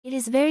It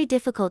is very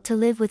difficult to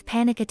live with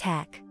panic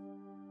attack.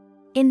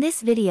 In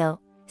this video,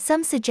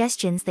 some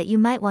suggestions that you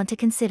might want to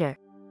consider.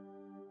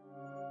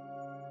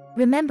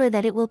 Remember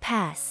that it will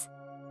pass.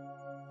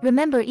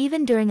 Remember,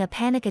 even during a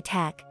panic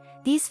attack,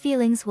 these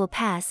feelings will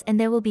pass and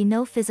there will be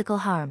no physical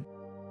harm.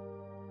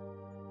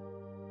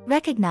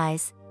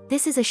 Recognize,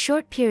 this is a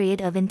short period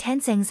of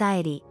intense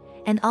anxiety,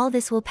 and all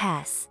this will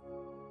pass.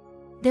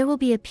 There will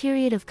be a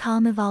period of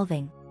calm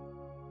evolving.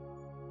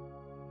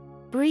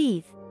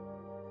 Breathe.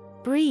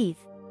 Breathe.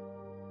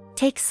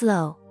 Take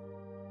slow,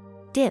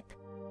 dip,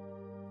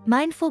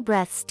 mindful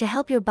breaths to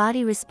help your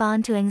body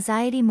respond to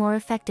anxiety more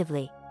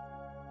effectively.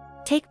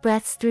 Take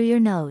breaths through your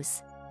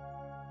nose.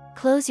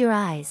 Close your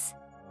eyes.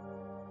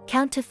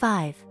 Count to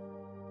 5.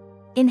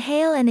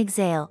 Inhale and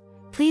exhale.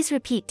 Please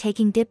repeat,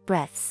 taking dip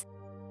breaths.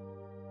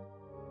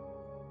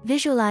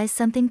 Visualize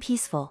something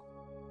peaceful.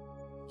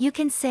 You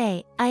can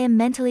say, I am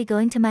mentally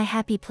going to my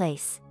happy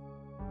place.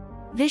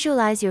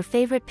 Visualize your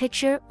favorite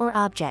picture or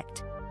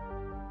object.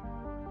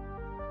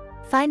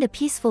 Find a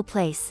peaceful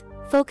place,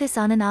 focus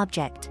on an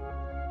object.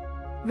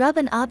 Rub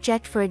an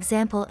object, for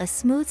example a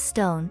smooth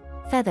stone,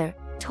 feather,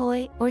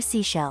 toy, or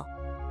seashell.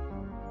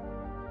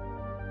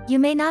 You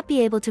may not be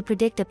able to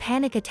predict a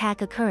panic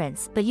attack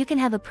occurrence, but you can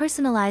have a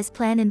personalized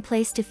plan in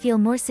place to feel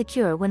more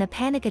secure when a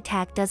panic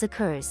attack does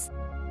occurs.